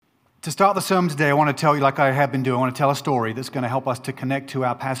To start the sermon today, I want to tell you, like I have been doing, I want to tell a story that's going to help us to connect to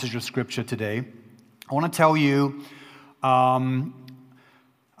our passage of Scripture today. I want to tell you about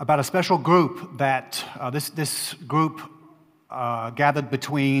a special group that this group gathered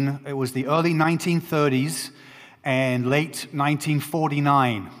between, it was the early 1930s and late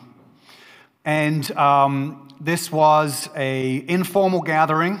 1949. And this was an informal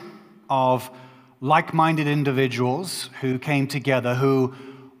gathering of like-minded individuals who came together who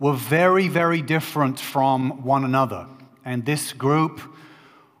were very, very different from one another. And this group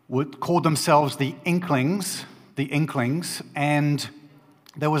would call themselves the Inklings, and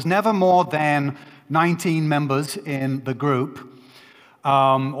there was never more than 19 members in the group,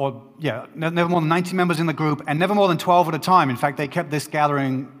 never more than 19 members in the group, and never more than 12 at a time. In fact, they kept this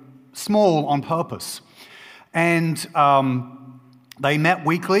gathering small on purpose. And they met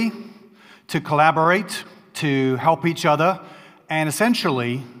weekly to collaborate, to help each other, and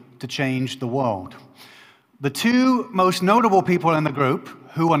essentially to change the world. The two most notable people in the group,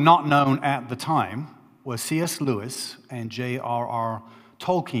 who were not known at the time, were C.S. Lewis and J.R.R.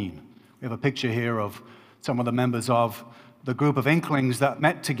 Tolkien. We have a picture here of some of the members of the group of Inklings that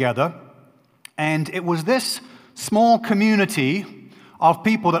met together. And it was this small community of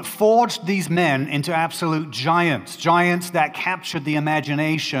people that forged these men into absolute giants that captured the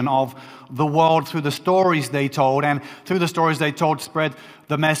imagination of the world through the stories they told, and through the stories they told spread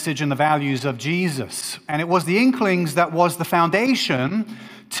the message and the values of Jesus. And it was the Inklings that was the foundation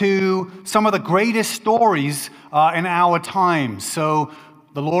to some of the greatest stories in our time. So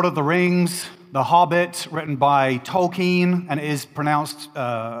The Lord of the Rings, The Hobbit, written by Tolkien, and it is pronounced,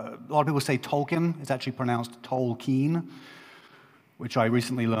 a lot of people say Tolkien, it's actually pronounced Tolkien, which I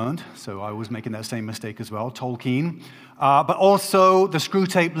recently learned, so I was making that same mistake as well, Tolkien. But also the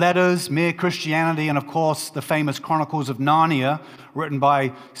Screwtape Letters, Mere Christianity, and of course the famous Chronicles of Narnia, written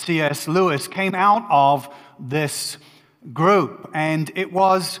by C.S. Lewis, came out of this group. And it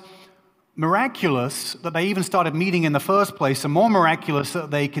was miraculous that they even started meeting in the first place, and more miraculous that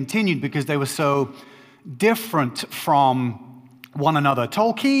they continued because they were so different from one another.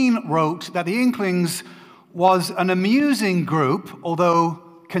 Tolkien wrote that the Inklings was an amusing group, although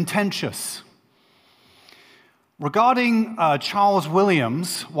contentious. Regarding Charles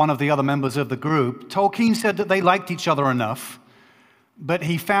Williams, one of the other members of the group, Tolkien said that they liked each other enough, but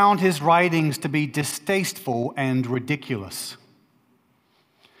he found his writings to be distasteful and ridiculous.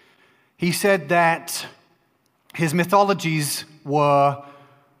 He said that his mythologies were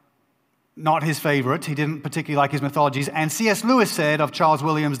not his favorite. He didn't particularly like his mythologies. And C.S. Lewis said of Charles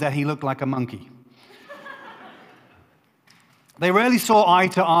Williams that he looked like a monkey. They rarely saw eye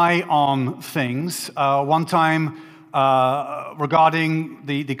to eye on things. One time, regarding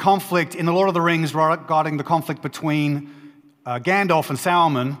the conflict in The Lord of the Rings, regarding the conflict between Gandalf and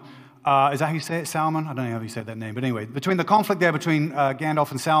Saruman. Is that how you say it, Saruman? I don't know how you say that name, but anyway, between the conflict there between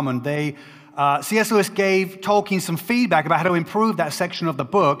Gandalf and Saruman, C.S. Lewis gave Tolkien some feedback about how to improve that section of the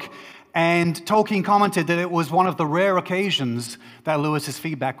book, and Tolkien commented that it was one of the rare occasions that Lewis's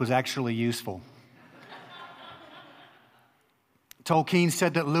feedback was actually useful. Tolkien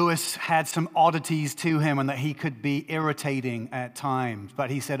said that Lewis had some oddities to him and that he could be irritating at times. But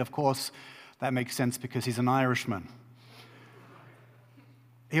he said, of course, that makes sense because he's an Irishman.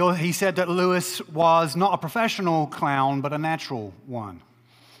 He said that Lewis was not a professional clown, but a natural one.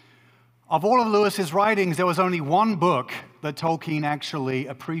 Of all of Lewis's writings, there was only one book that Tolkien actually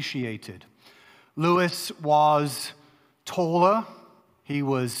appreciated. Lewis was taller, he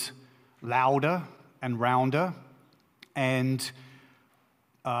was louder and rounder, and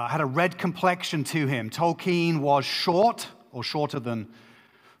had a red complexion to him. Tolkien was short, or shorter than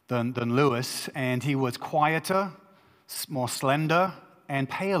Lewis, and he was quieter, more slender, and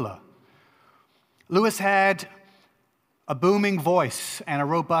paler. Lewis had a booming voice and a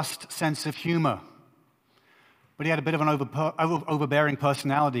robust sense of humor, but he had a bit of an overbearing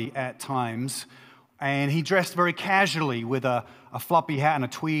personality at times, and he dressed very casually with a floppy hat and a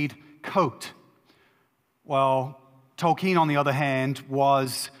tweed coat. Well, Tolkien, on the other hand,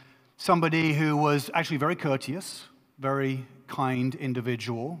 was somebody who was actually very courteous, very kind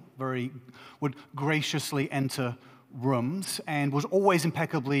individual, would graciously enter rooms, and was always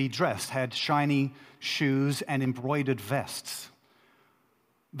impeccably dressed, had shiny shoes and embroidered vests.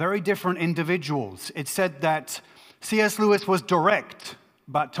 Very different individuals. It said that C.S. Lewis was direct,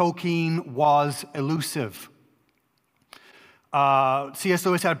 but Tolkien was elusive. C.S.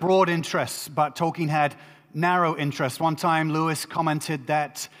 Lewis had broad interests, but Tolkien had narrow interests. One time, Lewis commented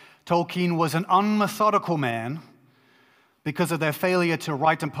that Tolkien was an unmethodical man because of their failure to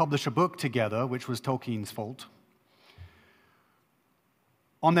write and publish a book together, which was Tolkien's fault.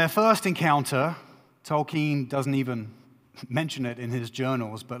 On their first encounter, Tolkien doesn't even mention it in his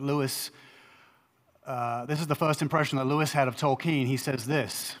journals, but Lewis, this is the first impression that Lewis had of Tolkien. He says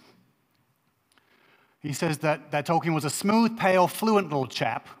this. He says that Tolkien was a smooth, pale, fluent little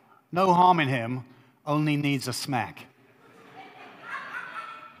chap, no harm in him, only needs a smack.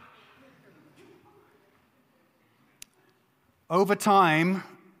 Over time,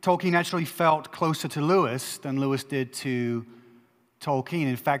 Tolkien actually felt closer to Lewis than Lewis did to Tolkien.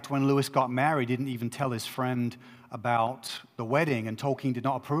 In fact, when Lewis got married, he didn't even tell his friend about the wedding, and Tolkien did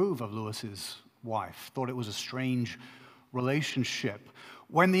not approve of Lewis's wife, thought it was a strange relationship.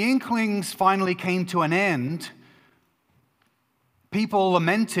 When the Inklings finally came to an end, people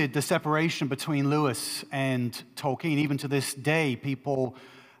lamented the separation between Lewis and Tolkien. Even to this day, people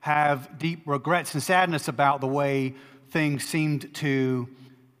have deep regrets and sadness about the way things seemed to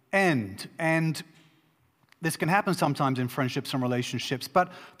end. And this can happen sometimes in friendships and relationships.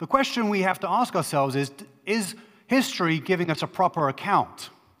 But the question we have to ask ourselves is history giving us a proper account?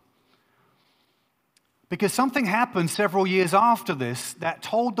 Because something happened several years after this that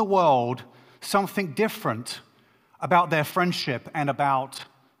told the world something different about their friendship and about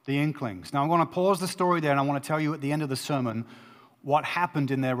the Inklings. Now, I want to pause the story there, and I want to tell you at the end of the sermon what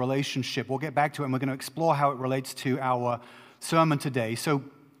happened in their relationship. We'll get back to it, and we're going to explore how it relates to our sermon today. So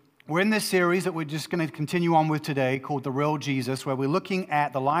we're in this series that we're just going to continue on with today called The Real Jesus, where we're looking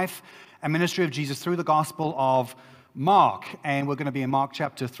at the life and ministry of Jesus through the Gospel of Mark. And we're going to be in Mark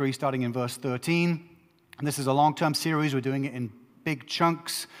chapter 3, starting in verse 13. And this is a long-term series. We're doing it in big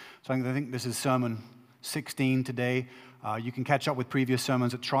chunks. So I think this is sermon 16 today. You can catch up with previous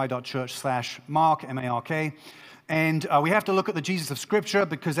sermons at try.church/Mark, M-A-R-K. And we have to look at the Jesus of Scripture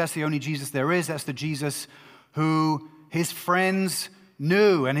because that's the only Jesus there is. That's the Jesus who his friends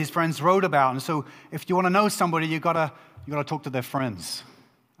knew and his friends wrote about. And so if you want to know somebody, you gotta talk to their friends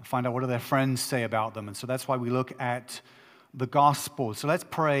and find out what do their friends say about them. And so that's why we look at the gospel. So let's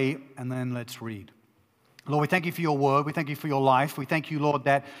pray and then let's read. Lord, we thank you for your word. We thank you for your life. We thank you, Lord,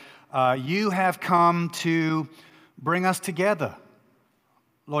 that you have come to bring us together.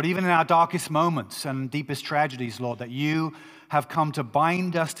 Lord, even in our darkest moments and deepest tragedies, Lord, that you have come to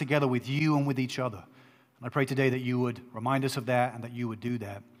bind us together with you and with each other. And I pray today that you would remind us of that and that you would do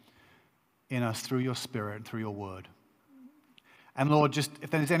that in us through your Spirit and through your word. And Lord, just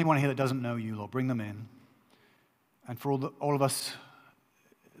if there's anyone here that doesn't know you, Lord, bring them in. And for all of us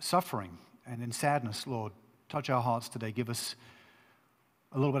suffering and in sadness, Lord, touch our hearts today. Give us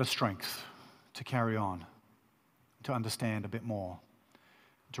a little bit of strength to carry on, to understand a bit more,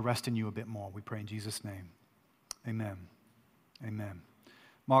 to rest in you a bit more. We pray in Jesus' name. Amen. Amen.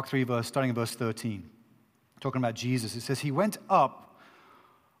 Mark 3, starting in verse 13, talking about Jesus. It says, he went up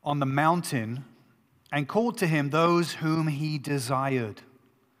on the mountain and called to him those whom he desired.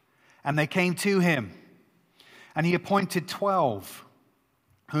 And they came to him. And he appointed 12,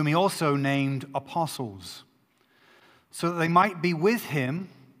 whom he also named apostles, so that they might be with him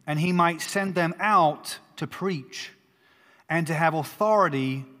and he might send them out to preach and to have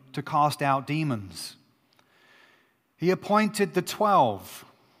authority to cast out demons. He appointed the 12,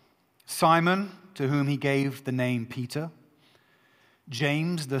 Simon, to whom he gave the name Peter,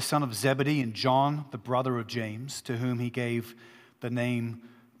 James, the son of Zebedee, and John, the brother of James, to whom he gave the name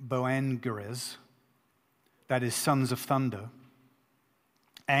Boanerges, that is, sons of thunder,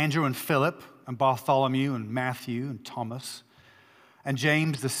 Andrew and Philip, and Bartholomew, and Matthew, and Thomas, and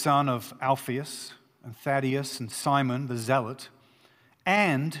James, the son of Alphaeus, and Thaddeus, and Simon, the zealot,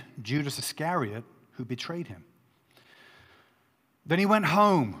 and Judas Iscariot, who betrayed him. Then he went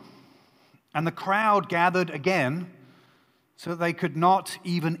home, and the crowd gathered again, so that they could not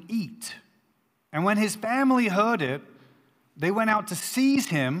even eat. And when his family heard it, they went out to seize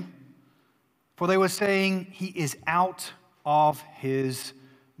him, for they were saying, he is out of his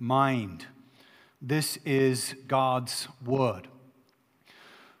mind. This is God's word.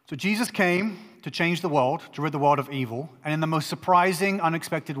 So Jesus came to change the world, to rid the world of evil, and in the most surprising,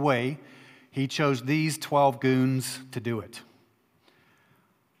 unexpected way, he chose these 12 goons to do it.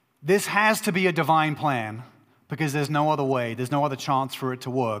 This has to be a divine plan, because there's no other way, there's no other chance for it to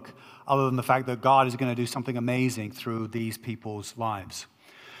work other than the fact that God is going to do something amazing through these people's lives.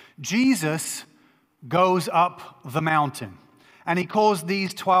 Jesus goes up the mountain, and he calls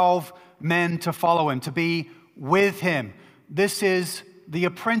these 12 men to follow him, to be with him. This is the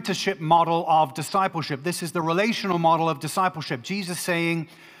apprenticeship model of discipleship. This is the relational model of discipleship. Jesus saying,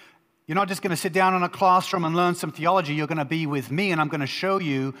 you're not just going to sit down in a classroom and learn some theology. You're going to be with me, and I'm going to show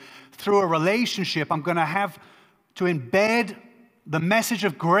you through a relationship. I'm going to have to embed the message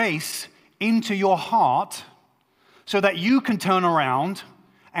of grace into your heart so that you can turn around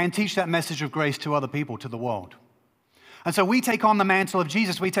and teach that message of grace to other people, to the world. And so we take on the mantle of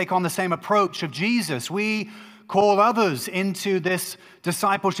Jesus. We take on the same approach of Jesus. We call others into this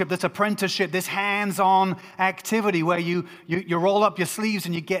discipleship, this apprenticeship, this hands-on activity where you roll up your sleeves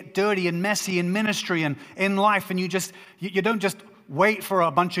and you get dirty and messy in ministry and in life, and you don't just wait for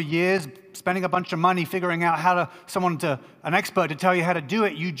a bunch of years, spending a bunch of money figuring out an expert to tell you how to do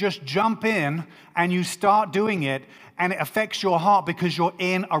it. You just jump in and you start doing it, and it affects your heart because you're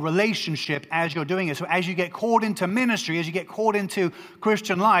in a relationship as you're doing it. So as you get called into ministry, as you get called into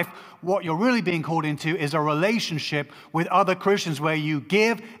Christian life, what you're really being called into is a relationship with other Christians where you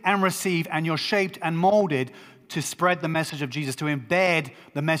give and receive, and you're shaped and molded to spread the message of Jesus, to embed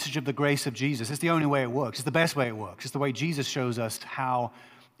the message of the grace of Jesus. It's the only way it works. It's the best way it works. It's the way Jesus shows us how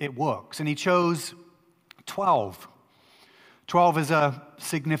it works. And he chose 12. 12 is a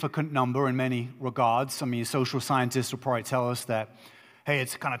significant number in many regards. I mean, social scientists will probably tell us that, hey,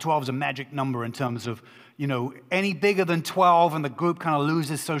 it's kind of 12 is a magic number in terms of, any bigger than 12 and the group kind of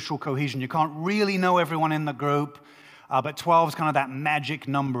loses social cohesion. You can't really know everyone in the group. But 12 is kind of that magic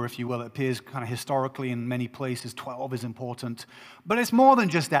number, if you will. It appears kind of historically in many places. 12 is important. But it's more than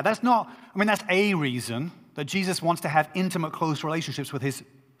just that. That's a reason that Jesus wants to have intimate, close relationships with his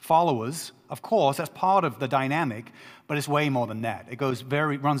followers. Of course, that's part of the dynamic, but it's way more than that. It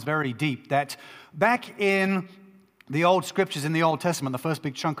runs very deep. That back in the old scriptures, in the Old Testament, the first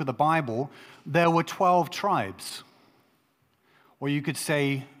big chunk of the Bible, there were 12 tribes. Or you could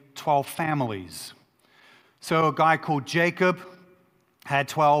say 12 families. So a guy called Jacob had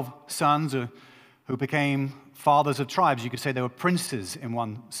 12 sons who became fathers of tribes. You could say they were princes in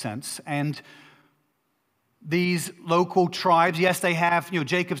one sense. And these local tribes, yes, they have,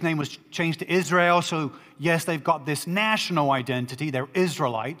 Jacob's name was changed to Israel. So yes, they've got this national identity. They're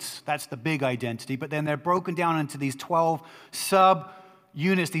Israelites. That's the big identity. But then they're broken down into these 12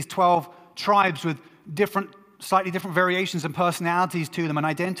 sub-units, these 12 tribes with slightly different variations and personalities to them and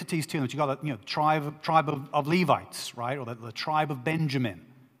identities to them. So you've got the tribe of Levites, right? Or the tribe of Benjamin.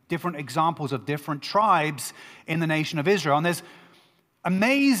 Different examples of different tribes in the nation of Israel. And there's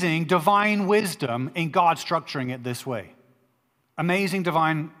amazing divine wisdom in God structuring it this way. Amazing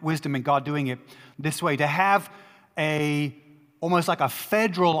divine wisdom in God doing it this way. To have almost like a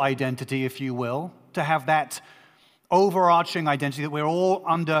federal identity, if you will, to have that overarching identity that we're all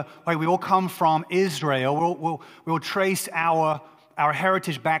under, like we all come from Israel. We'll trace our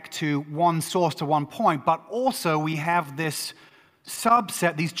heritage back to one source, to one point, but also we have this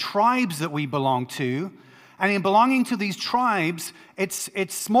subset, these tribes that we belong to, and in belonging to these tribes, it's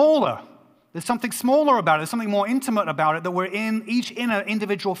smaller. There's something smaller about it. There's something more intimate about it, that we're each in an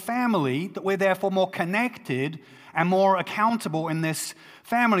individual family, that we're therefore more connected and more accountable in this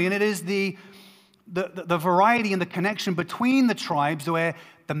family. And it is the variety and the connection between the tribes where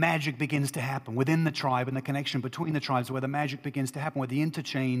the magic begins to happen. Within the tribe and the connection between the tribes where the magic begins to happen, where the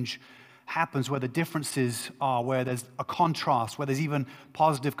interchange happens, where the differences are, where there's a contrast, where there's even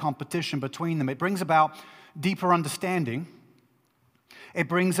positive competition between them. It brings about deeper understanding. It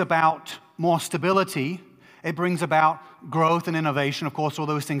brings about more stability. It brings about growth and innovation. Of course, all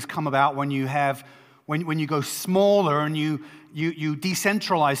those things come about when you go smaller and you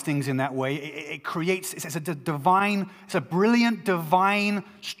decentralize things in that way. It creates, it's a brilliant divine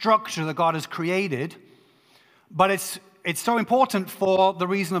structure that God has created, but it's so important for the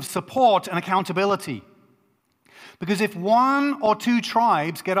reason of support and accountability. Because if one or two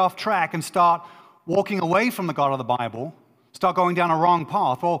tribes get off track and start walking away from the God of the Bible, start going down a wrong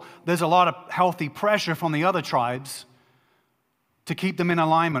path, well, there's a lot of healthy pressure from the other tribes to keep them in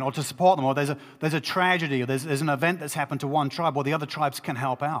alignment or to support them, or there's a tragedy, or there's an event that's happened to one tribe, or the other tribes can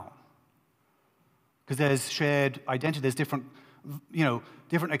help out. Because there's shared identity, there's different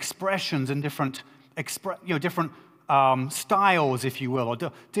expressions and different styles, if you will, or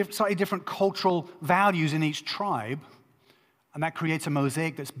slightly different cultural values in each tribe. And that creates a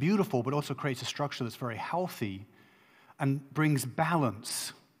mosaic that's beautiful, but also creates a structure that's very healthy and brings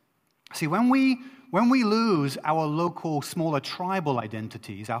balance. See, when we lose our local, smaller tribal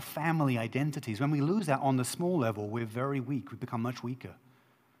identities, our family identities, when we lose that on the small level, we're very weak. We become much weaker.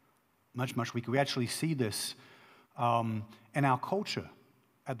 Much, much weaker. We actually see this in our culture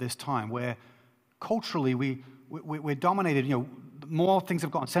at this time, where culturally we're dominated. More things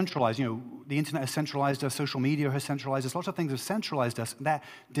have gotten centralized. The internet has centralized us, social media has centralized us, lots of things have centralized us. That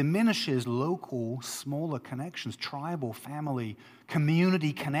diminishes local, smaller connections, tribal, family,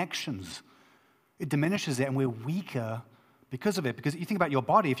 community connections. It diminishes it, and we're weaker because of it. Because you think about your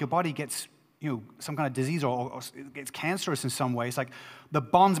body, if your body gets some kind of disease or gets cancerous in some way, it's like the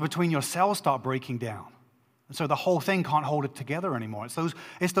bonds between your cells start breaking down. And so the whole thing can't hold it together anymore.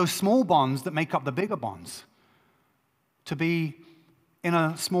 It's those small bonds that make up the bigger bonds. To be in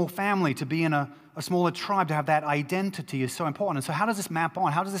a small family, to be in a smaller tribe, to have that identity is so important. And so how does this map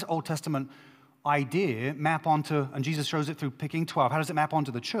on? How does this Old Testament idea map onto, and Jesus shows it through picking 12, how does it map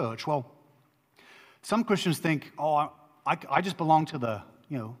onto the church? Well, some Christians think, I just belong to the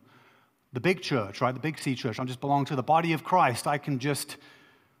big church, right? The big C church. I just belong to the body of Christ. I can just,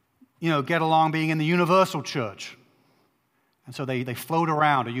 get along being in the universal church. And so they float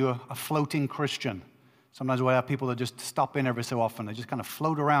around. Are you a floating Christian? Sometimes we have people that just stop in every so often. They just kind of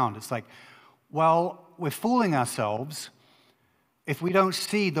float around. It's like, well, we're fooling ourselves if we don't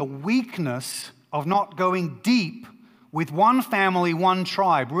see the weakness of not going deep with one family, one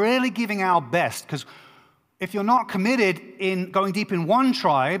tribe, really giving our best. Because if you're not committed in going deep in one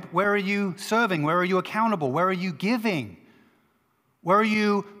tribe, where are you serving? Where are you accountable? Where are you giving? Where are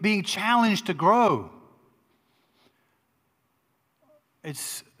you being challenged to grow?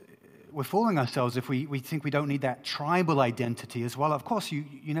 We're fooling ourselves if we think we don't need that tribal identity as well. Of course, you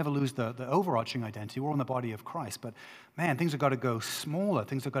never lose the overarching identity. We're all in the body of Christ. But, man, things have got to go smaller.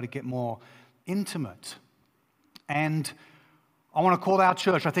 Things have got to get more intimate. And I want to call our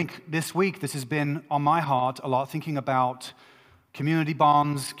church. I think this week this has been on my heart a lot, thinking about community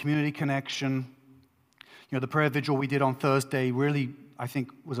bonds, community connection. The prayer vigil we did on Thursday really, I think,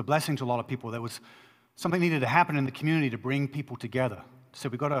 was a blessing to a lot of people. There was something needed to happen in the community to bring people together. So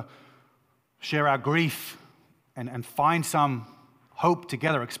we've got to share our grief and find some hope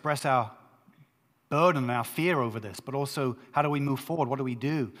together, express our burden and our fear over this, but also how do we move forward? What do we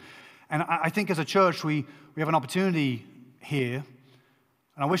do? And I think as a church, we have an opportunity here,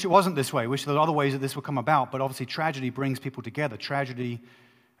 and I wish it wasn't this way. I wish there were other ways that this would come about, but obviously tragedy brings people together. Tragedy,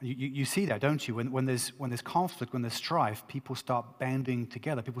 you see that, don't you? When there's conflict, when there's strife, people start banding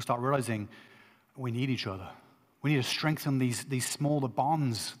together. People start realizing we need each other. We need to strengthen these smaller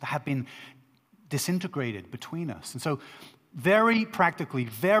bonds that have been disintegrated between us. And so very practically,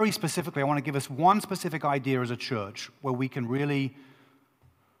 very specifically, I want to give us one specific idea as a church where we can really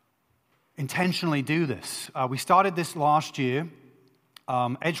intentionally do this. We started this last year.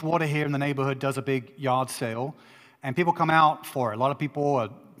 Edgewater here in the neighborhood does a big yard sale, and people come out for it. A lot of people are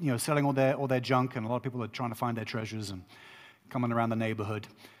selling all their junk, and a lot of people are trying to find their treasures and coming around the neighborhood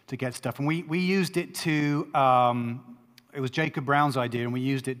to get stuff. And we used it to, it was Jacob Brown's idea, and we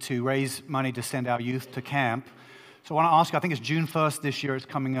used it to raise money to send our youth to camp. So I want to ask you, I think it's June 1st this year, it's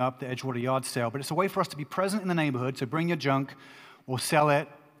coming up, the Edgewater yard sale, but it's a way for us to be present in the neighborhood, so bring your junk, we'll sell it,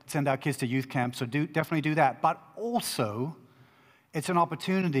 send our kids to youth camp, so definitely do that. But also, it's an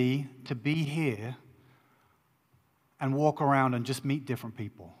opportunity to be here and walk around and just meet different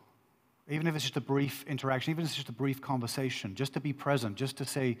people. Even if it's just a brief interaction, even if it's just a brief conversation, just to be present, just to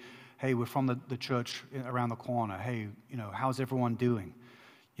say, hey, we're from the church around the corner. Hey, how's everyone doing?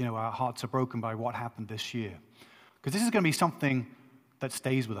 Our hearts are broken by what happened this year. Because this is going to be something that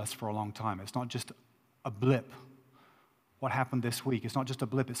stays with us for a long time. It's not just a blip. What happened this week? It's not just a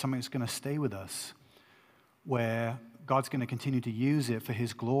blip. It's something that's going to stay with us, where God's going to continue to use it for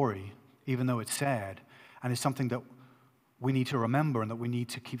His glory, even though it's sad. And it's something that we need to remember and that we need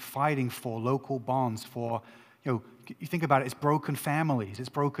to keep fighting for local bonds, for, you think about it, it's broken families, it's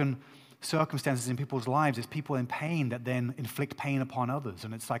broken circumstances in people's lives, it's people in pain that then inflict pain upon others.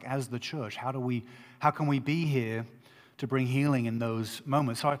 And it's like, as the church, how can we be here to bring healing in those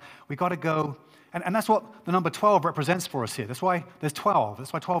moments? So we got to go, and that's what the number 12 represents for us here. That's why there's 12.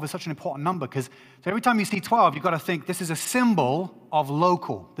 That's why 12 is such an important number, because so every time you see 12, you've got to think this is a symbol of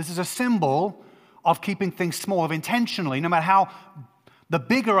local. This is a symbol of keeping things small, of intentionally, no matter how the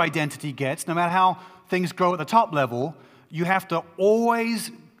bigger identity gets, no matter how things grow at the top level, you have to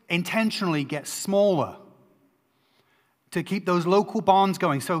always intentionally get smaller to keep those local bonds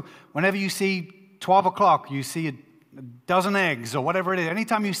going. So whenever you see 12 o'clock, you see a dozen eggs or whatever it is,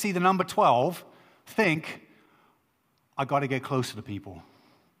 anytime you see the number 12, think, I got to get closer to people.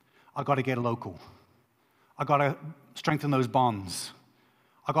 I got to get local. I got to strengthen those bonds.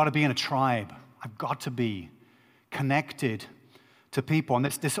 I got to be in a tribe. I've got to be connected to people. And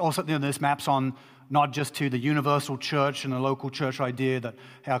this also, this maps on not just to the universal church and the local church idea that,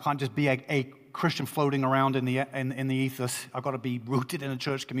 hey, I can't just be a Christian floating around in the ethos. I've got to be rooted in a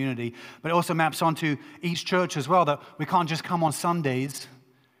church community. But it also maps onto each church as well, that we can't just come on Sundays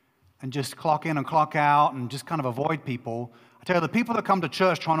and just clock in and clock out and just kind of avoid people. I tell you, the people that come to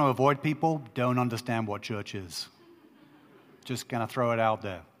church trying to avoid people don't understand what church is. Just going to throw it out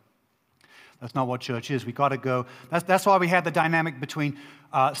there. That's not what church is. We got to go. That's why we had the dynamic between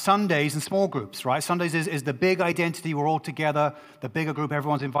Sundays and small groups, right? Sundays is the big identity. We're all together. The bigger group,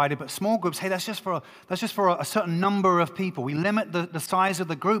 everyone's invited. But small groups, hey, that's just for a certain number of people. We limit the size of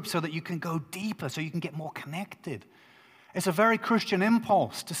the group so that you can go deeper, so you can get more connected. It's a very Christian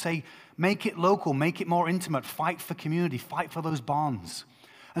impulse to say, make it local, make it more intimate, fight for community, fight for those bonds.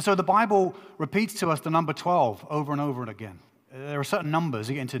 And so the Bible repeats to us the number 12 over and over and again. There are certain numbers.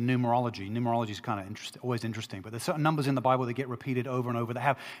 You get into numerology. Numerology is kind of always interesting, but there's certain numbers in the Bible that get repeated over and over that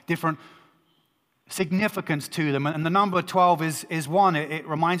have different significance to them. And the number 12 is one. It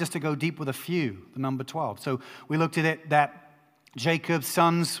reminds us to go deep with a few, the number 12. So we looked at it that Jacob's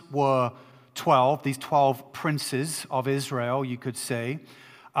sons were 12, these 12 princes of Israel, you could say.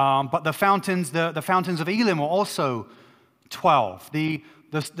 But the fountains of Elim were also 12. The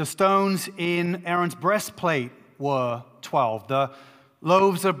stones in Aaron's breastplate were 12. The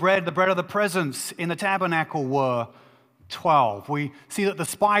loaves of bread, the bread of the presence in the tabernacle were 12. We see that the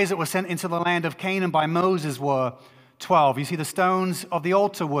spies that were sent into the land of Canaan by Moses were 12. You see the stones of the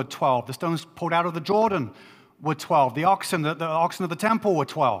altar were 12. The stones pulled out of the Jordan were 12. The oxen of the temple were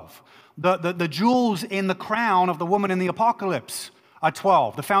 12. The jewels in the crown of the woman in the apocalypse are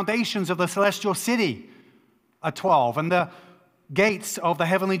 12. The foundations of the celestial city are 12. And the gates of the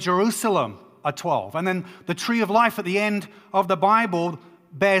heavenly Jerusalem are 12. And then the tree of life at the end of the Bible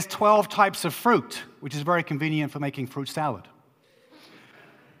bears 12 types of fruit, which is very convenient for making fruit salad.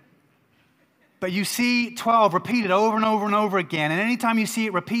 But you see 12 repeated over and over and over again. And anytime you see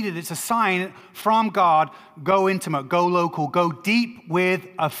it repeated, it's a sign from God. Go intimate, go local, go deep with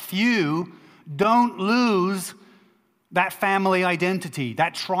a few. Don't lose that family identity,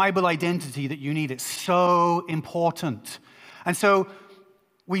 that tribal identity that you need. It's so important. And so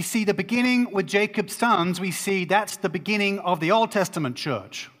we see the beginning with Jacob's sons. We see that's the beginning of the Old Testament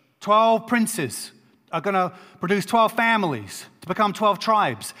church. 12 princes are going to produce 12 families to become 12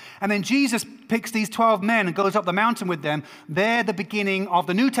 tribes. And then Jesus picks these 12 men and goes up the mountain with them. They're the beginning of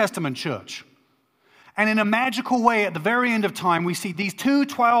the New Testament church. And in a magical way, at the very end of time, we see these two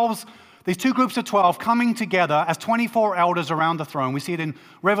groups of 12 coming together as 24 elders around the throne. We see it in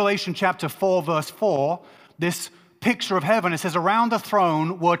Revelation chapter 4, verse 4. This picture of heaven, it says, around the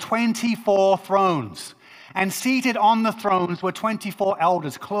throne were 24 thrones, and seated on the thrones were 24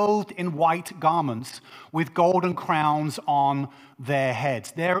 elders, clothed in white garments with golden crowns on their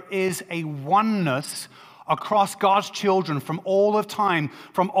heads. There is a oneness across God's children from all of time,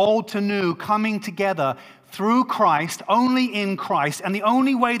 from old to new, coming together through Christ, only in Christ. And the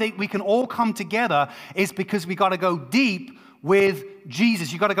only way that we can all come together is because we got to go deep with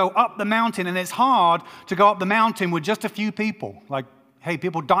Jesus. You got to go up the mountain, and it's hard to go up the mountain with just a few people. Like, hey,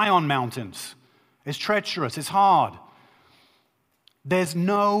 people die on mountains. It's treacherous. It's hard. There's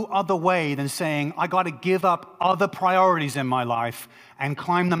no other way than saying, I got to give up other priorities in my life and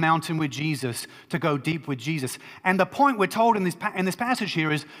climb the mountain with Jesus to go deep with Jesus. And the point we're told in this passage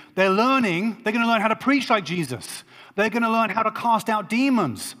here is they're going to learn how to preach like Jesus. They're going to learn how to cast out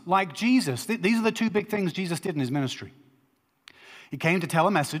demons like Jesus. These are the two big things Jesus did in his ministry. He came to tell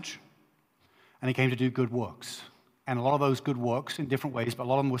a message, and he came to do good works. And a lot of those good works in different ways, but a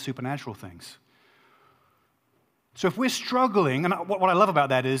lot of them were supernatural things. So if we're struggling, and what I love about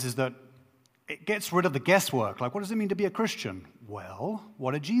that is that it gets rid of the guesswork. Like, what does it mean to be a Christian? Well,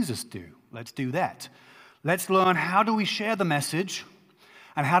 what did Jesus do? Let's do that. Let's learn how do we share the message,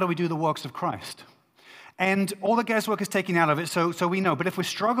 and how do we do the works of Christ. And all the guesswork is taken out of it, so we know. But if we're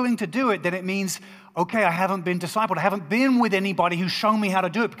struggling to do it, then it means, okay, I haven't been discipled. I haven't been with anybody who's shown me how to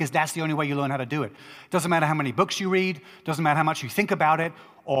do it, because that's the only way you learn how to do it. Doesn't matter how many books you read. Doesn't matter how much you think about it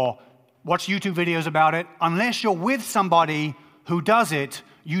or watch YouTube videos about it. Unless you're with somebody who does it,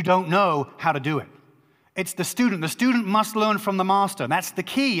 you don't know how to do it. It's the student. The student must learn from the master. And that's the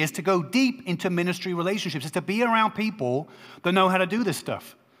key, is to go deep into ministry relationships. Is to be around people that know how to do this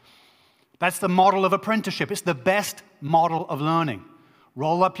stuff. That's the model of apprenticeship. It's the best model of learning.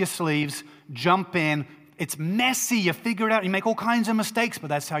 Roll up your sleeves, jump in. It's messy. You figure it out. You make all kinds of mistakes, but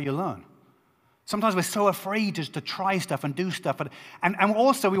that's how you learn. Sometimes we're so afraid just to try stuff and do stuff. And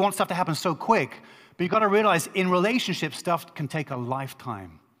also we want stuff to happen so quick. But you've got to realize in relationships, stuff can take a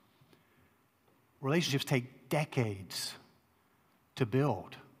lifetime. Relationships take decades to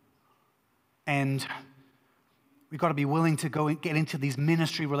build. And we've got to be willing to go and get into these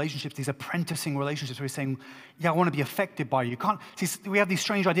ministry relationships, these apprenticing relationships where we're saying, yeah, I want to be affected by you. We have these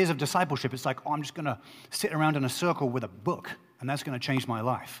strange ideas of discipleship. It's like, oh, I'm just going to sit around in a circle with a book, and that's going to change my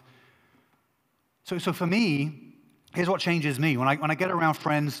life. So for me, here's what changes me. When I get around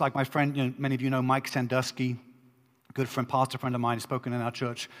friends, like my friend, many of you know Mike Sandusky, a good friend, pastor friend of mine, has spoken in our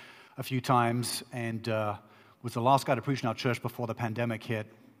church a few times and was the last guy to preach in our church before the pandemic hit,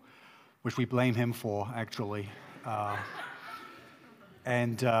 which we blame him for, actually. But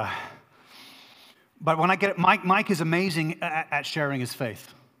when I get it, Mike is amazing at sharing his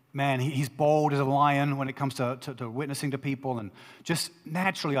faith. Man, he's bold as a lion when it comes to witnessing to people and just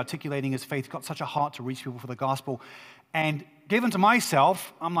naturally articulating his faith. He's got such a heart to reach people for the gospel. And given to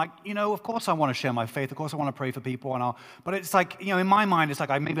myself, I'm like, of course I want to share my faith. Of course I want to pray for people. But it's like, in my mind, it's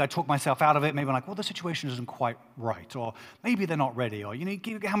like maybe I talk myself out of it. Maybe I'm like, well, the situation isn't quite right. Or maybe they're not ready. Or, you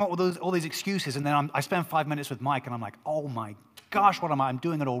come up with all these excuses. And then I spend 5 minutes with Mike and I'm like, oh my gosh, what am I? I'm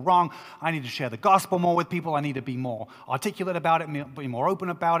doing it all wrong. I need to share the gospel more with people. I need to be more articulate about it, be more open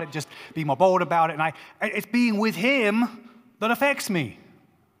about it, just be more bold about it. And it's being with him that affects me.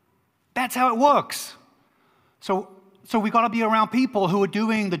 That's how it works. So we got to be around people who are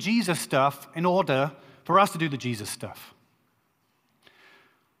doing the Jesus stuff in order for us to do the Jesus stuff.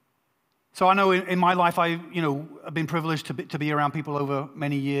 So I know in my life, I've been privileged to be around people over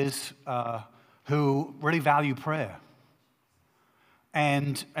many years who really value prayer.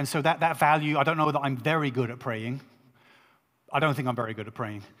 And so that value, I don't know that I'm very good at praying. I don't think I'm very good at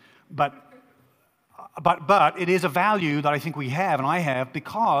praying. But it is a value that I think we have, and I have,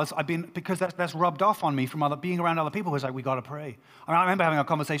 because that's rubbed off on me from being around other people who's like, we got to pray. I remember having a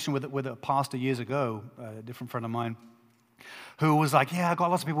conversation with a pastor years ago, a different friend of mine, who was like, yeah, I got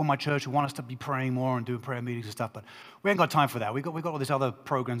lots of people in my church who want us to be praying more and doing prayer meetings and stuff, but we ain't got time for that. We got all these other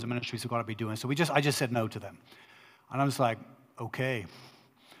programs and ministries we've got to be doing. So I just said no to them. And I was like, okay,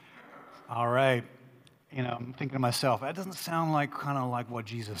 all right. I'm thinking to myself, that doesn't sound kind of like what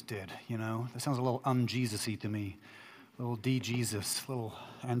Jesus did, That sounds a little un-Jesus-y to me, a little de-Jesus, a little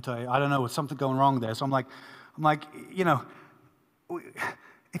anti, I don't know, with something going wrong there. So I'm like,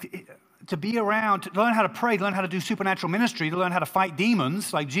 to be around, to learn how to pray, to learn how to do supernatural ministry, to learn how to fight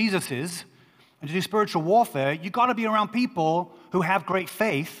demons like Jesus is, and to do spiritual warfare, you got to be around people who have great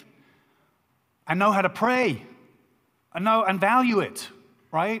faith and know how to pray and value it,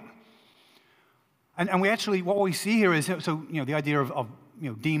 right? And we actually, what we see here is, the idea of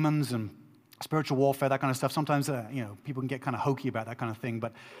demons and spiritual warfare, that kind of stuff. Sometimes, people can get kind of hokey about that kind of thing.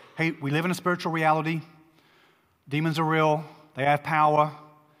 But hey, we live in a spiritual reality. Demons are real. They have power.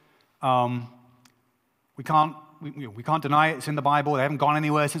 We can't deny it. It's in the Bible. They haven't gone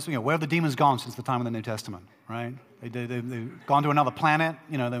anywhere since, where have the demons gone since the time of the New Testament, right? They've gone to another planet.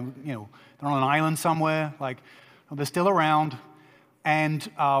 They're on an island somewhere. They're still around, and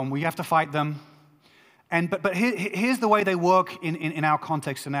we have to fight them. But here's the way they work in our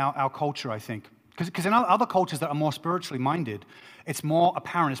context, in our culture, I think. Because in other cultures that are more spiritually minded, it's more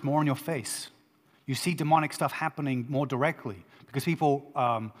apparent, it's more in your face. You see demonic stuff happening more directly because people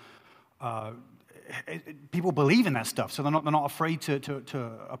believe in that stuff, so they're not afraid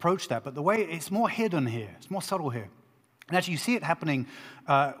to approach that. But the way it's more hidden here, it's more subtle here. And actually, you see it happening.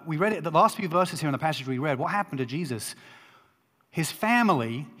 We read it, the last few verses here in the passage we read. What happened to Jesus? His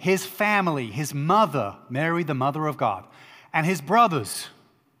family, his mother, Mary, the mother of God, and his brothers,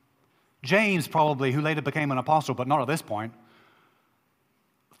 James probably, who later became an apostle, but not at this point,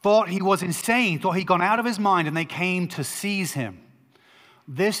 thought he was insane, thought he'd gone out of his mind, and they came to seize him.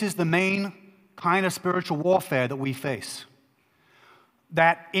 This is the main kind of spiritual warfare that we face.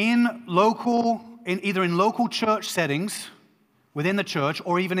 That either in local church settings, within the church,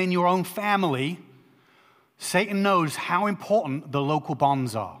 or even in your own family, Satan knows how important the local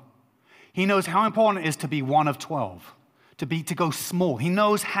bonds are. He knows how important it is to be one of 12, to go small. He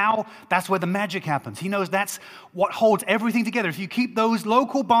knows how that's where the magic happens. He knows that's what holds everything together. If you keep those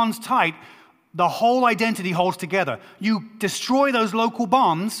local bonds tight, the whole identity holds together. You destroy those local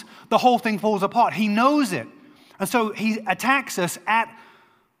bonds, the whole thing falls apart. He knows it. And so he attacks us at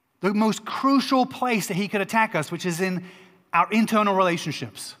the most crucial place that he could attack us, which is in our internal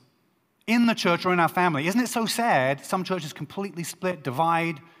relationships. In the church or in our family. Isn't it so sad? Some churches completely split,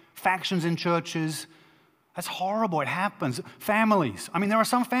 divide, factions in churches. That's horrible. It happens. Families. There are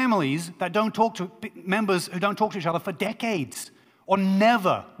some families that don't talk to members who don't talk to each other for decades or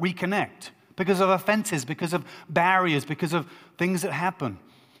never reconnect because of offenses, because of barriers, because of things that happen.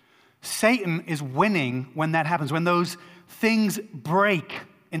 Satan is winning when that happens, when those things break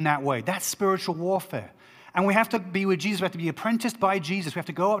in that way. That's spiritual warfare. And we have to be with Jesus. We have to be apprenticed by Jesus. We have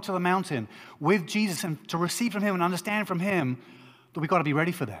to go up to the mountain with Jesus and to receive from him and understand from him that we've got to be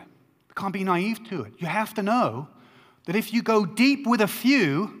ready for that. We can't be naive to it. You have to know that if you go deep with a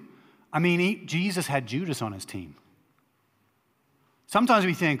few, Jesus had Judas on his team. Sometimes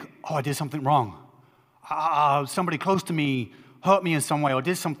we think, oh, I did something wrong. Somebody close to me hurt me in some way or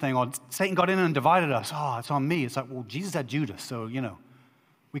did something, or Satan got in and divided us. Oh, it's on me. It's like, well, Jesus had Judas, so,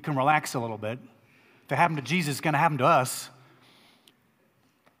 we can relax a little bit. If it happened to Jesus, it's going to happen to us.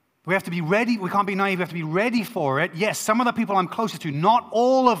 We have to be ready. We can't be naive. We have to be ready for it. Yes, some of the people I'm closest to, not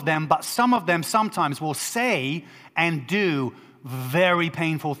all of them, but some of them sometimes will say and do very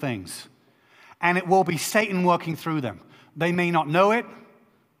painful things. And it will be Satan working through them. They may not know it.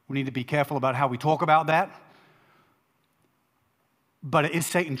 We need to be careful about how we talk about that. But it is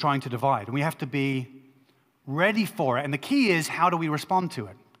Satan trying to divide. And we have to be ready for it. And the key is, how do we respond to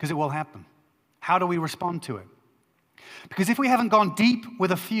it? Because it will happen. How do we respond to it? Because if we haven't gone deep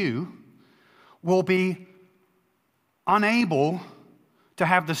with a few, we'll be unable to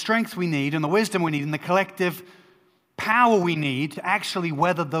have the strength we need and the wisdom we need and the collective power we need to actually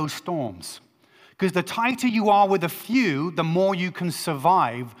weather those storms. Because the tighter you are with a few, the more you can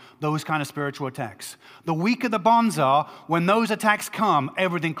survive those kind of spiritual attacks. The weaker the bonds are, when those attacks come,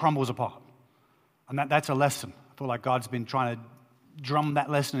 everything crumbles apart. And that's a lesson. I feel like God's been trying to drum that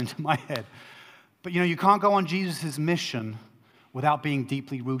lesson into my head. But you can't go on Jesus' mission without being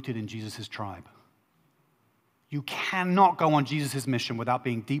deeply rooted in Jesus' tribe. You cannot go on Jesus' mission without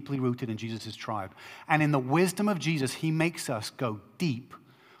being deeply rooted in Jesus' tribe. And in the wisdom of Jesus, he makes us go deep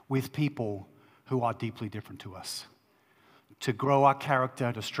with people who are deeply different to us, to grow our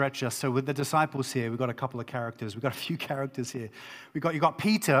character, to stretch us. So with the disciples here, we've got a couple of characters. We've got a few characters here. You've got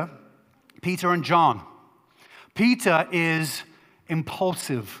Peter and John. Peter is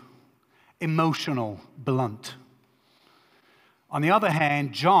impulsive, emotional, blunt. On the other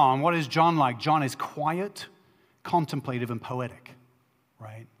hand, John, what is John like? John is quiet, contemplative, and poetic,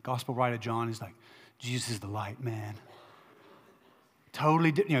 right? Gospel writer John is like, Jesus is the light, man.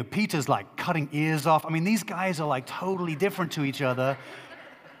 Totally, Peter's like cutting ears off. I mean, these guys are like totally different to each other.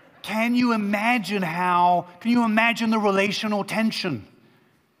 Can you imagine the relational tension?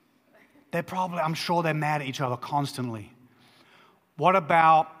 I'm sure they're mad at each other constantly. What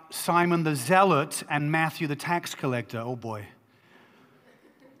about Simon the Zealot and Matthew the tax collector? Oh boy.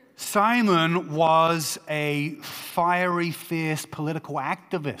 Simon was a fiery, fierce political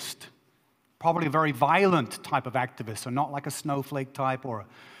activist. Probably a very violent type of activist, so not like a snowflake type or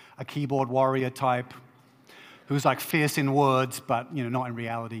a keyboard warrior type who's like fierce in words, but not in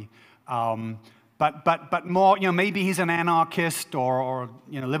reality. But more, maybe he's an anarchist or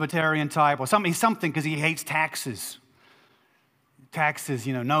libertarian type or something. He's something because he hates taxes. Taxes,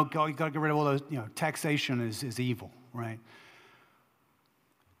 you got to get rid of all those. Taxation is evil, right?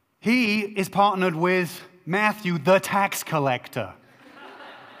 He is partnered with Matthew, the tax collector.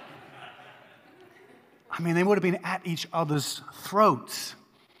 I mean, they would have been at each other's throats.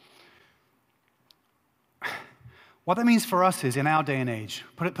 What that means for us is, in our day and age,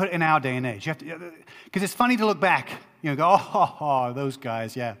 put it in our day and age. You have to, because it's funny to look back. Go, those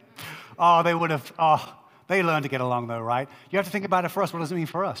guys, yeah. They would have, they learned to get along though, right? You have to think about it for us. What does it mean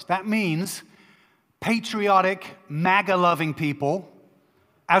for us? That means patriotic, MAGA-loving people,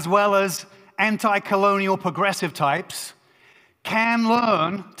 as well as anti-colonial progressive types, can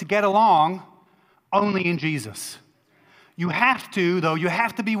learn to get along only in Jesus. You have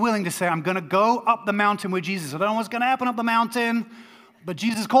to be willing to say, I'm going to go up the mountain with Jesus. I don't know what's going to happen up the mountain, but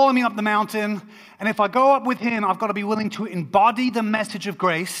Jesus is calling me up the mountain. And if I go up with him, I've got to be willing to embody the message of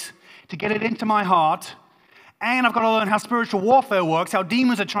grace, to get it into my heart. And I've got to learn how spiritual warfare works, how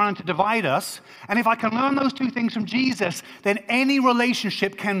demons are trying to divide us. And if I can learn those two things from Jesus, then any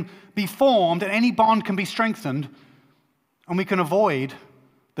relationship can be formed and any bond can be strengthened. And we can avoid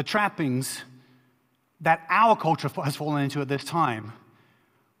the trappings that our culture has fallen into at this time,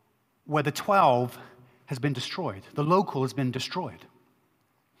 where the 12 has been destroyed. The local has been destroyed.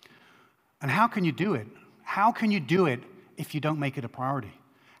 And how can you do it? How can you do it if you don't make it a priority?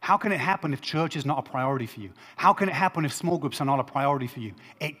 How can it happen if church is not a priority for you? How can it happen if small groups are not a priority for you?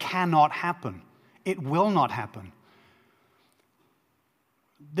 It cannot happen. It will not happen.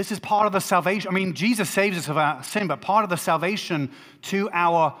 This is part of the salvation. I mean, Jesus saves us of our sin, but part of the salvation to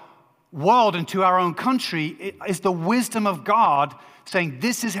our world and to our own country is the wisdom of God saying,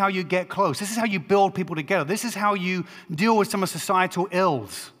 this is how you get close. This is how you build people together. This is how you deal with some of societal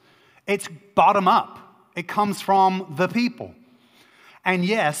ills. It's bottom up. It comes from the people. And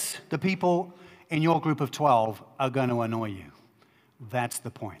yes, the people in your group of 12 are going to annoy you. That's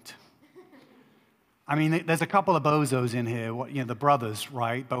the point. I mean, there's a couple of bozos in here, the brothers,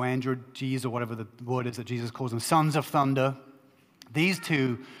 right? Boanerges, or whatever the word is that Jesus calls them, sons of thunder. These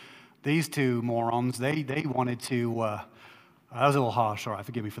two morons, they wanted to, that was a little harsh, all right,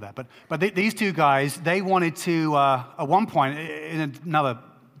 forgive me for that. But these two guys, they wanted to, at one point, in another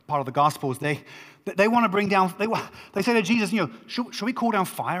part of the Gospels, they want to bring down, they say to Jesus, should we call down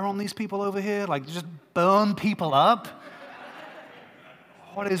fire on these people over here? Like, just burn people up?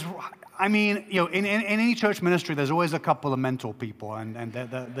 what is, I mean, in any church ministry, there's always a couple of mental people, and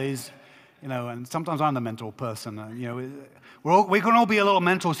there's, and sometimes I'm the mental person. We can all be a little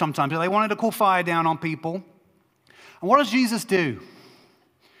mental sometimes. They wanted to call fire down on people. And what does Jesus do?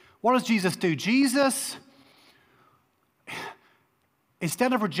 What does Jesus do? Jesus,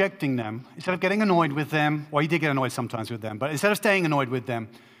 instead of rejecting them, instead of getting annoyed with them, well, he did get annoyed sometimes with them, but instead of staying annoyed with them,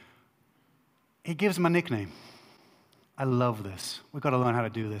 he gives them a nickname. I love this. We've got to learn how to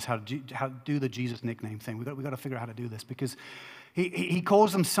do this, how to do the Jesus nickname thing. We've got to figure out how to do this because he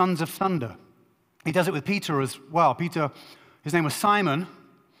calls them sons of thunder. He does it with Peter as well. Peter, his name was Simon,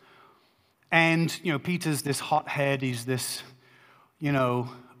 and Peter's this hothead. He's this,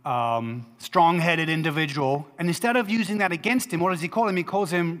 strong-headed individual. And instead of using that against him, what does he call him? He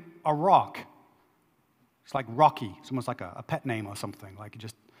calls him a rock. It's like Rocky. It's almost like a pet name or something. Like he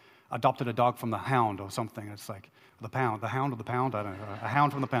just adopted a dog from the hound or something. It's like the hound of the pound. I don't know. A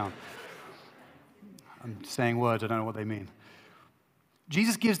hound from the pound. I'm saying words. I don't know what they mean.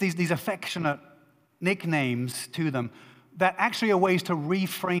 Jesus gives these affectionate nicknames to them that actually are ways to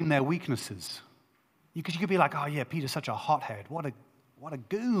reframe their weaknesses. Because you could be like, oh yeah, Peter's such a hothead. What a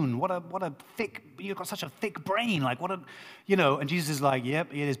goon. What a thick. You've got such a thick brain. Like what a, And Jesus is like,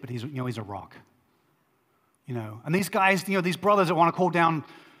 yep, it is, but he's a rock. And these guys, these brothers that want to call down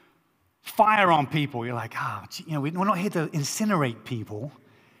fire on people. You're like, we're not here to incinerate people.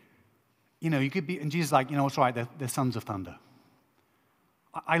 You could be, and Jesus is like, it's all right. They're sons of thunder.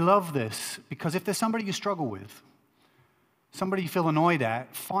 I love this because if there's somebody you struggle with, somebody you feel annoyed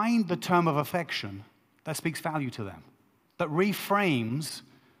at, find the term of affection that speaks value to them, that reframes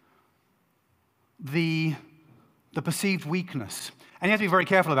the perceived weakness. And you have to be very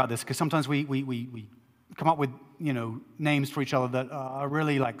careful about this because sometimes we come up with, names for each other that are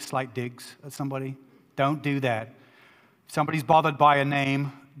really like slight digs at somebody. Don't do that. If somebody's bothered by a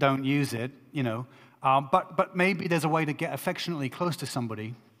name, don't use it, But maybe there's a way to get affectionately close to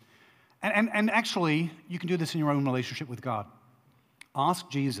somebody. And actually, you can do this in your own relationship with God. Ask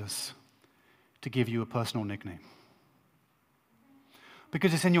Jesus to give you a personal nickname.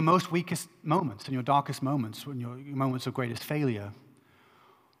 Because it's in your most weakest moments, in your darkest moments, when your moments of greatest failure,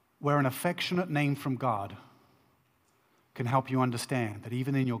 where an affectionate name from God can help you understand that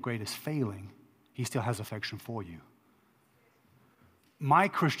even in your greatest failing, he still has affection for you. My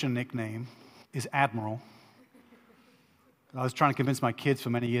Christian nickname is Admiral. I was trying to convince my kids for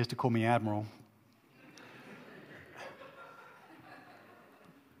many years to call me Admiral.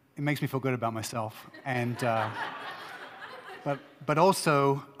 It makes me feel good about myself, and but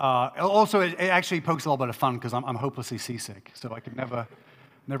also it actually pokes a little bit of fun because I'm hopelessly seasick, so I could never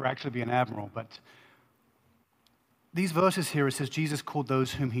actually be an admiral. But these verses here, it says Jesus called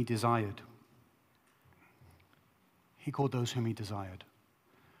those whom he desired. He called those whom he desired.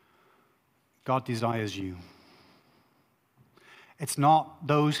 God desires you. It's not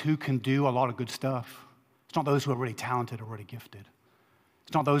those who can do a lot of good stuff. It's not those who are really talented or really gifted.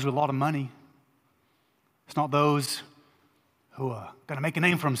 It's not those with a lot of money. It's not those who are going to make a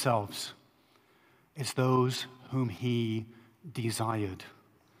name for themselves. It's those whom he desired.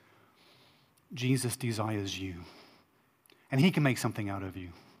 Jesus desires you. And he can make something out of you.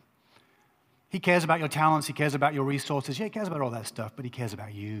 He cares about your talents. He cares about your resources. Yeah, he cares about all that stuff, but he cares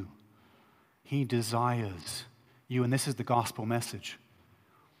about you. He desires you, and this is the gospel message.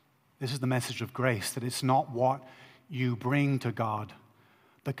 This is the message of grace, that it's not what you bring to God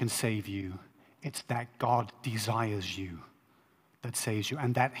that can save you. It's that God desires you that saves you,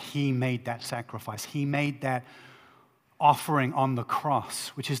 and that he made that sacrifice. He made that offering on the cross,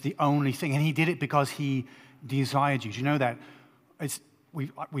 which is the only thing, and he did it because he desired you. Do you know that?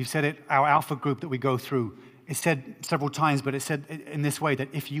 We've said it, our Alpha group that we go through, it said several times, but it said in this way, that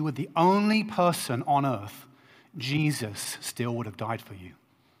if you were the only person on earth, Jesus still would have died for you.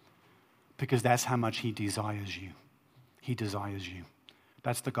 Because that's how much he desires you. He desires you.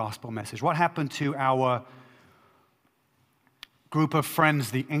 That's the gospel message. What happened to our group of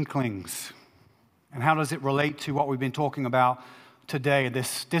friends, the Inklings? And how does it relate to what we've been talking about today?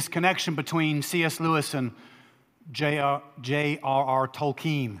 This disconnection between C.S. Lewis and J.R.R.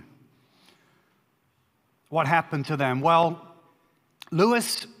 Tolkien. What happened to them? Well,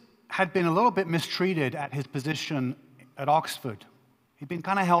 Lewis had been a little bit mistreated at his position at Oxford. He'd been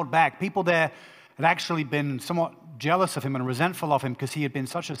kind of held back. People there had actually been somewhat jealous of him and resentful of him because he had been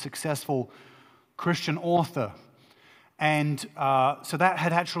such a successful Christian author. And so that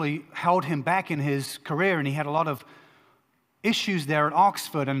had actually held him back in his career, and he had a lot of issues there at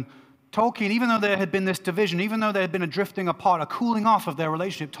Oxford. And Tolkien, even though there had been this division, even though there had been a drifting apart, a cooling off of their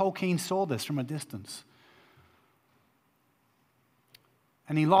relationship, Tolkien saw this from a distance.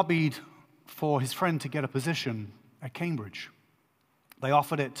 and he lobbied for his friend to get a position at Cambridge. They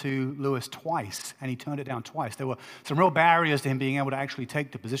offered it to Lewis twice, and he turned it down twice. There were some real barriers to him being able to actually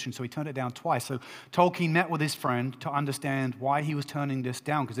take the position, so he turned it down twice. So Tolkien met with his friend to understand why he was turning this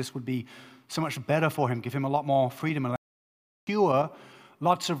down, because this would be so much better for him, give him a lot more freedom, and secure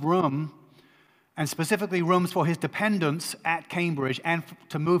lots of room, and specifically rooms for his dependents at Cambridge, and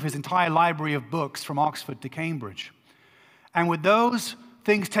to move his entire library of books from Oxford to Cambridge. And with those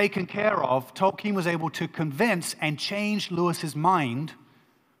things taken care of, Tolkien was able to convince and change Lewis's mind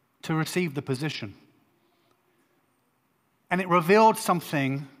to receive the position. And it revealed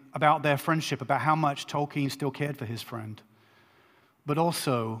something about their friendship, about how much Tolkien still cared for his friend, but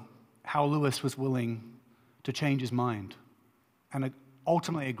also how Lewis was willing to change his mind and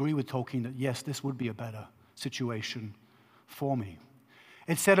ultimately agree with Tolkien that, yes, this would be a better situation for me.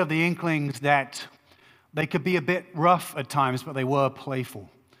 It said of the Inklings that they could be a bit rough at times, but they were playful.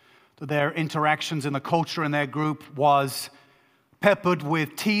 That their interactions and the culture in their group was peppered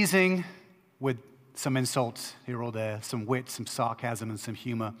with teasing, with some insults here or there, some wit, some sarcasm, and some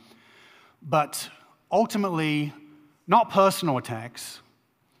humor. But ultimately, not personal attacks.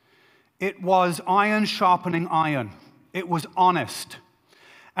 It was iron sharpening iron. It was honest.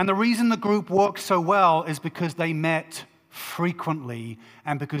 And the reason the group worked so well is because they met frequently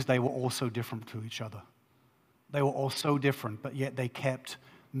and because they were all so different to each other. They were all so different, but yet they kept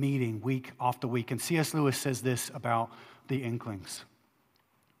meeting week after week. And C.S. Lewis says this about the Inklings.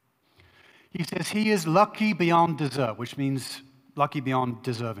 He says, he is lucky beyond desert, which means lucky beyond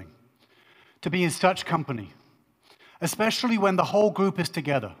deserving, to be in such company, especially when the whole group is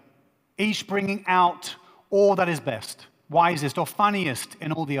together, each bringing out all that is best, wisest, or funniest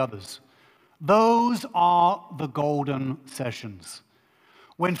in all the others. Those are the golden sessions,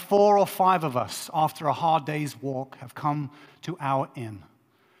 when 4 or 5 of us, after a hard day's walk, have come to our inn,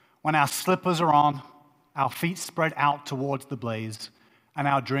 when our slippers are on, our feet spread out towards the blaze, and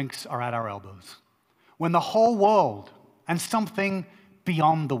our drinks are at our elbows, when the whole world and something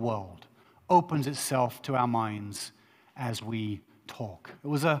beyond the world opens itself to our minds as we talk. It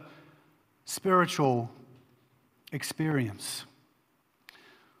was a spiritual experience.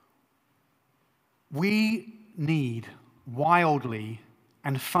 We need wildly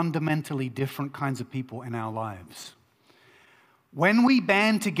and fundamentally different kinds of people in our lives. When we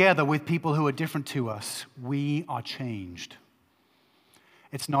band together with people who are different to us, we are changed.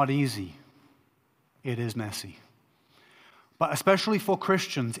 It's not easy. It is messy. But especially for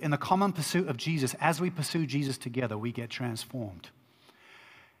Christians, in the common pursuit of Jesus, as we pursue Jesus together, we get transformed.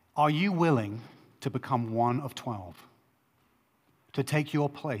 Are you willing to become one of 12? To take your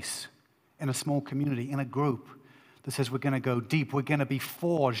place in a small community, in a group that says we're going to go deep, we're going to be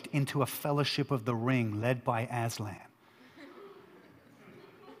forged into a fellowship of the ring led by Aslan.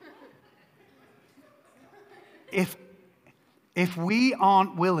 If we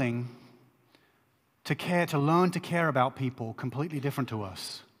aren't willing to learn to care about people completely different to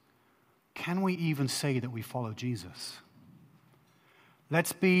us, can we even say that we follow Jesus?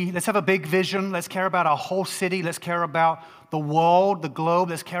 Let's have a big vision. Let's care about our whole city. Let's care about the world, the globe.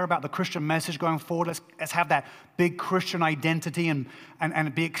 Let's care about the Christian message going forward. Let's have that big Christian identity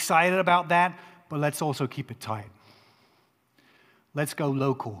and be excited about that. But let's also keep it tight. Let's go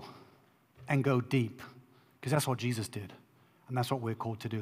local and go deep, because that's what Jesus did. And that's what we're called to do.